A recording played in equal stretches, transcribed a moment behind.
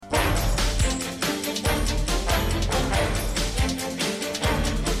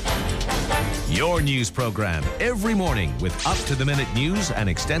Your news program every morning with up-to-the-minute news and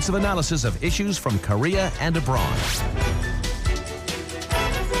extensive analysis of issues from Korea and abroad.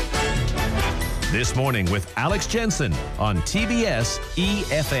 This morning with Alex Jensen on TBS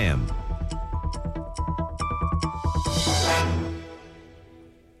EFM.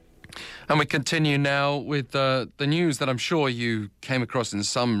 And we continue now with the news that I'm sure you came across in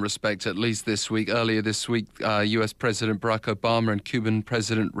some respect, at least this week. Earlier this week, US President Barack Obama and Cuban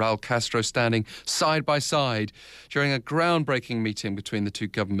President Raul Castro standing side by side during a groundbreaking meeting between the two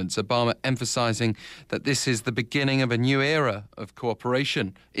governments. Obama emphasizing that this is the beginning of a new era of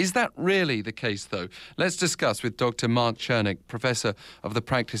cooperation. Is that really the case, though? Let's discuss with Dr. Marc Chernick, Professor of the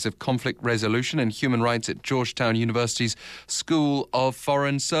Practice of Conflict Resolution and Human Rights at Georgetown University's School of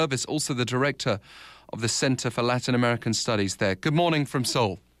Foreign Service, also the Director of the Center for Latin American Studies there. Good morning from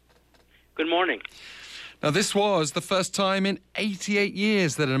Seoul. Good morning. Now, this was the first time in 88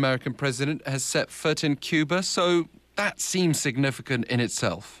 years that an American president has set foot in Cuba, so that seems significant in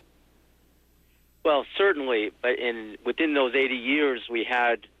itself. Well, certainly, but within those 80 years, we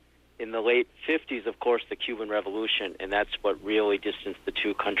had, in the late 50s, of course, the Cuban Revolution, and that's what really distanced the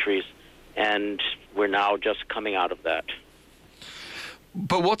two countries, and we're now just coming out of that.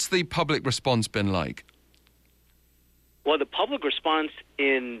 But what's the public response been like? Well, the public response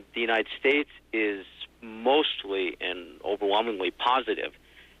in the United States is mostly and overwhelmingly positive.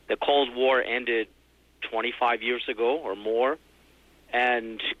 The Cold War ended 25 years ago or more,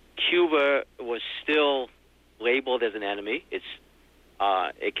 and Cuba was still labeled as an enemy.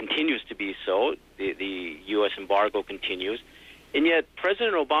 It continues to be so. The U.S. embargo continues. And yet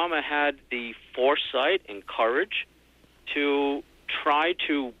President Obama had the foresight and courage to try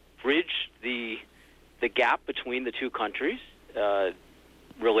to bridge the gap between the two countries.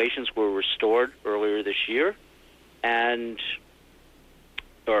 Relations were restored earlier this year,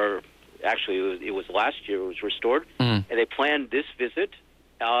 or actually it was last year it was restored, and they planned this visit.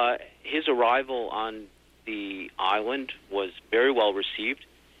 His arrival on the island was very well received.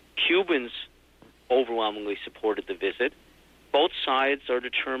 Cubans overwhelmingly supported the visit. Both sides are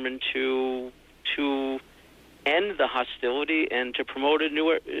determined to end the hostility and to promote a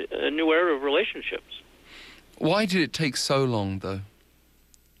new era of relationships. Why did it take so long, though?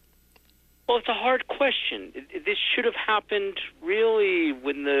 Well, it's a hard question. This should have happened really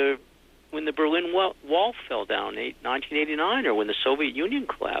when the Berlin Wall fell down in 1989, or when the Soviet Union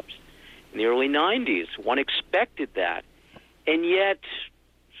collapsed in the early 90s. One expected that, and yet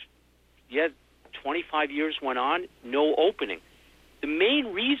 25 years went on, no opening. The main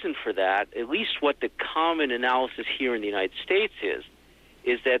reason for that, at least what the common analysis here in the United States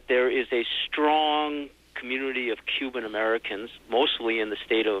is that there is a strong community of Cuban Americans, mostly in the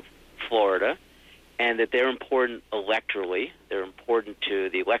state of Florida, and that they're important electorally. They're important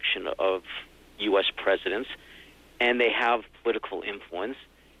to the election of U.S. presidents, and they have political influence.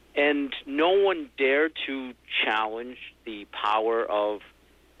 And no one dared to challenge the power of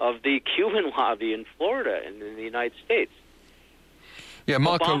the Cuban lobby in Florida and in the United States. Yeah,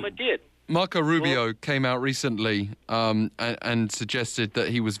 Obama did. Marco Rubio came out recently and suggested that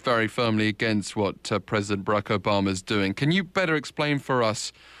he was very firmly against what President Barack Obama is doing. Can you better explain for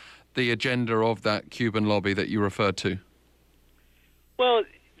us the agenda of that Cuban lobby that you referred to? Well,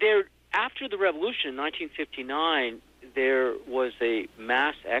 after the revolution in 1959, there was a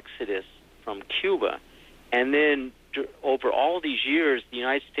mass exodus from Cuba. And then over all these years, the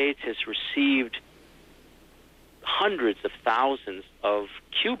United States has received hundreds of thousands of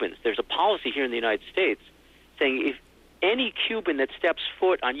Cubans. There's a policy here in the United States saying if any Cuban that steps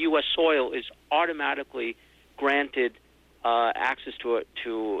foot on U.S. soil is automatically granted access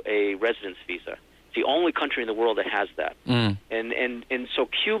to a residence visa. It's the only country in the world that has that. And so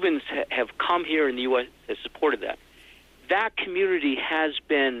Cubans have come here, and the U.S. has supported that. That community has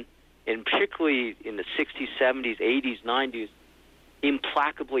been, and particularly in the 60s, 70s, 80s, 90s,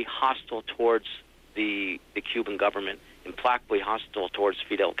 implacably hostile towards the Cuban government, implacably hostile towards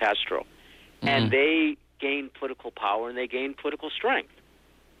Fidel Castro. And they gained political power, and they gained political strength,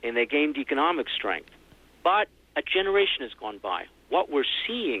 and they gained economic strength. But a generation has gone by. What we're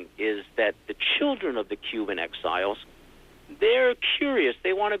seeing is that the children of the Cuban exiles, they're curious.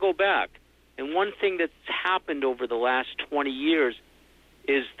 They want to go back. And one thing that's happened over the last 20 years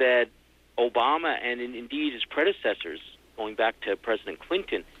is that Obama and indeed his predecessors, going back to President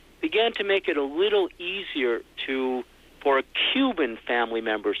Clinton, began to make it a little easier for Cuban family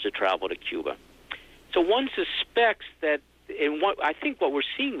members to travel to Cuba. So one suspects that, and I think what we're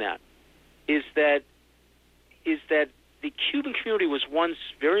seeing is that the Cuban community was once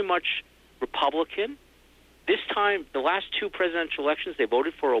very much Republican. This time, the last two presidential elections, they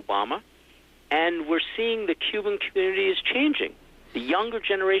voted for Obama. And we're seeing the Cuban community is changing. The younger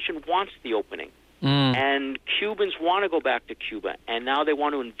generation wants the opening. And Cubans want to go back to Cuba, and now they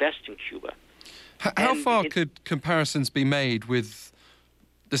want to invest in Cuba. How far could comparisons be made with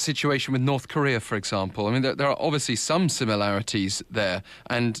the situation with North Korea, for example? I mean, there are obviously some similarities there.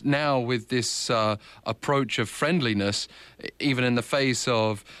 And now with this approach of friendliness, even in the face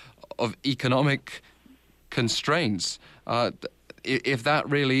of economic constraints, if that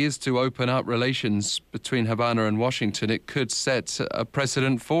really is to open up relations between Havana and Washington, it could set a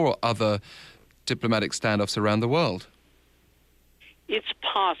precedent for other diplomatic standoffs around the world. It's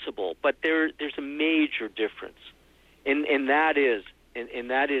possible, but there's a major difference, and that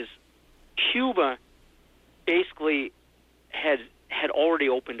is Cuba basically had already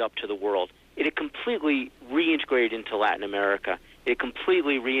opened up to the world. It had completely reintegrated into Latin America. It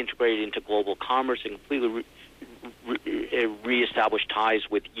completely reintegrated into global commerce. It completely reestablished ties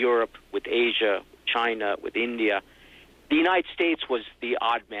with Europe, with Asia, China, with India. The United States was the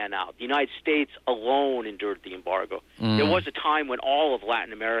odd man out. The United States alone endured the embargo. There was a time when all of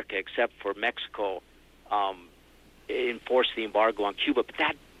Latin America, except for Mexico, enforced the embargo on Cuba, but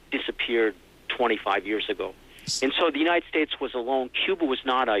that disappeared 25 years ago. And so the United States was alone. Cuba was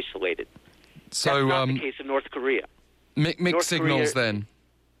not isolated. So, that's not the case of North Korea. Mixed signals then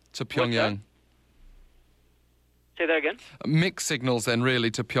to Pyongyang. Say that again? Mixed signals then,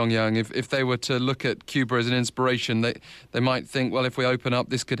 really, to Pyongyang. If they were to look at Cuba as an inspiration, they might think, well, if we open up,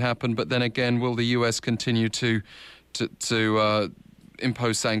 this could happen. But then again, will the US continue to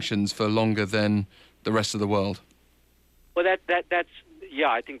impose sanctions for longer than the rest of the world? Well, that's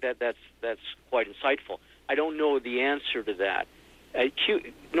I think that's quite insightful. I don't know the answer to that.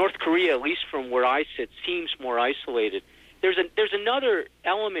 North Korea, at least from where I sit, seems more isolated. There's another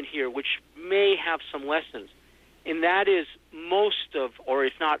element here which may have some lessons. And that is most of, or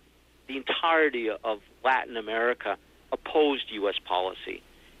if not the entirety of Latin America, opposed U.S. policy.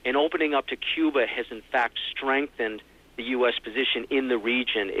 And opening up to Cuba has, in fact, strengthened the U.S. position in the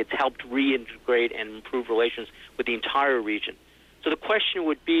region. It's helped reintegrate and improve relations with the entire region. So the question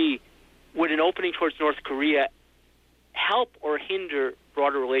would be, would an opening towards North Korea help or hinder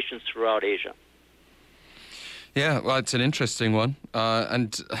broader relations throughout Asia? Yeah, well, it's an interesting one.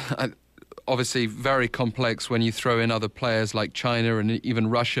 Obviously very complex when you throw in other players like China and even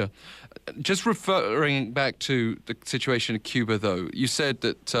Russia. Just referring back to the situation in Cuba, though, you said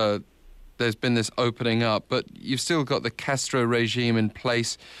that there's been this opening up, but you've still got the Castro regime in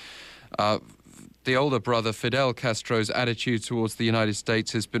place. The older brother, Fidel Castro's attitude towards the United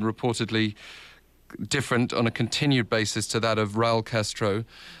States has been reportedly different on a continued basis to that of Raul Castro.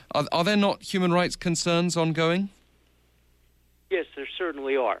 Are there not human rights concerns ongoing? Yes, there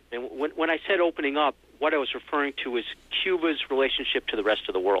certainly are. And when I said opening up, what I was referring to is Cuba's relationship to the rest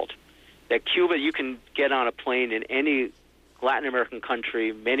of the world. That Cuba, you can get on a plane in any Latin American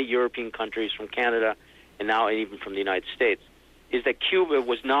country, many European countries, from Canada, and now even from the United States, is that Cuba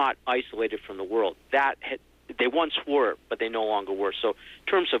was not isolated from the world. They once were, but they no longer were. So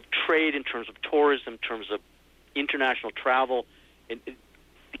in terms of trade, in terms of tourism, in terms of international travel,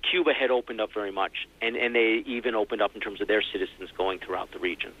 Cuba had opened up very much, and they even opened up in terms of their citizens going throughout the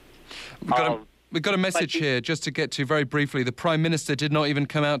region. We've got a message here, just to get to very briefly. The Prime Minister did not even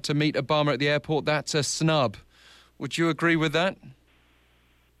come out to meet Obama at the airport. That's a snub. Would you agree with that?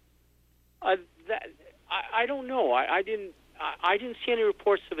 I don't know. I didn't see any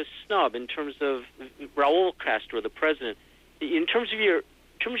reports of a snub in terms of Raul Castro, the president. In terms of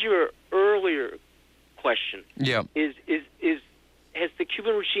your earlier question, yeah, has the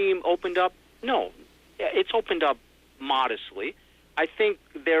Cuban regime opened up? No. It's opened up modestly. I think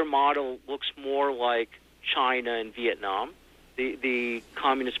their model looks more like China and Vietnam. The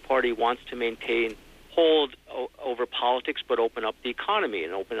Communist Party wants to hold over politics, but open up the economy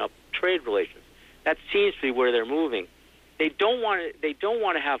and open up trade relations. That seems to be where they're moving. They don't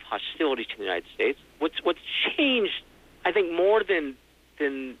want to have hostility to the United States. What's changed, I think, more than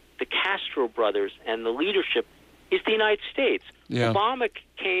the Castro brothers and the leadership is the United States. Yeah. Obama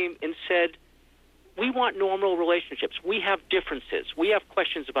came and said, we want normal relationships. We have differences. We have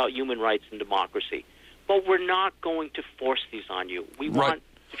questions about human rights and democracy. But we're not going to force these on you. We want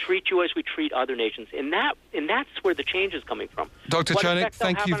to treat you as we treat other nations. And that's where the change is coming from. Dr. Chernick,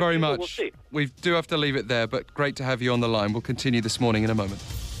 thank you very much. We do have to leave it there, but great to have you on the line. We'll continue this morning in a moment.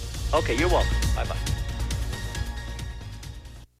 Okay, you're welcome. Bye-bye.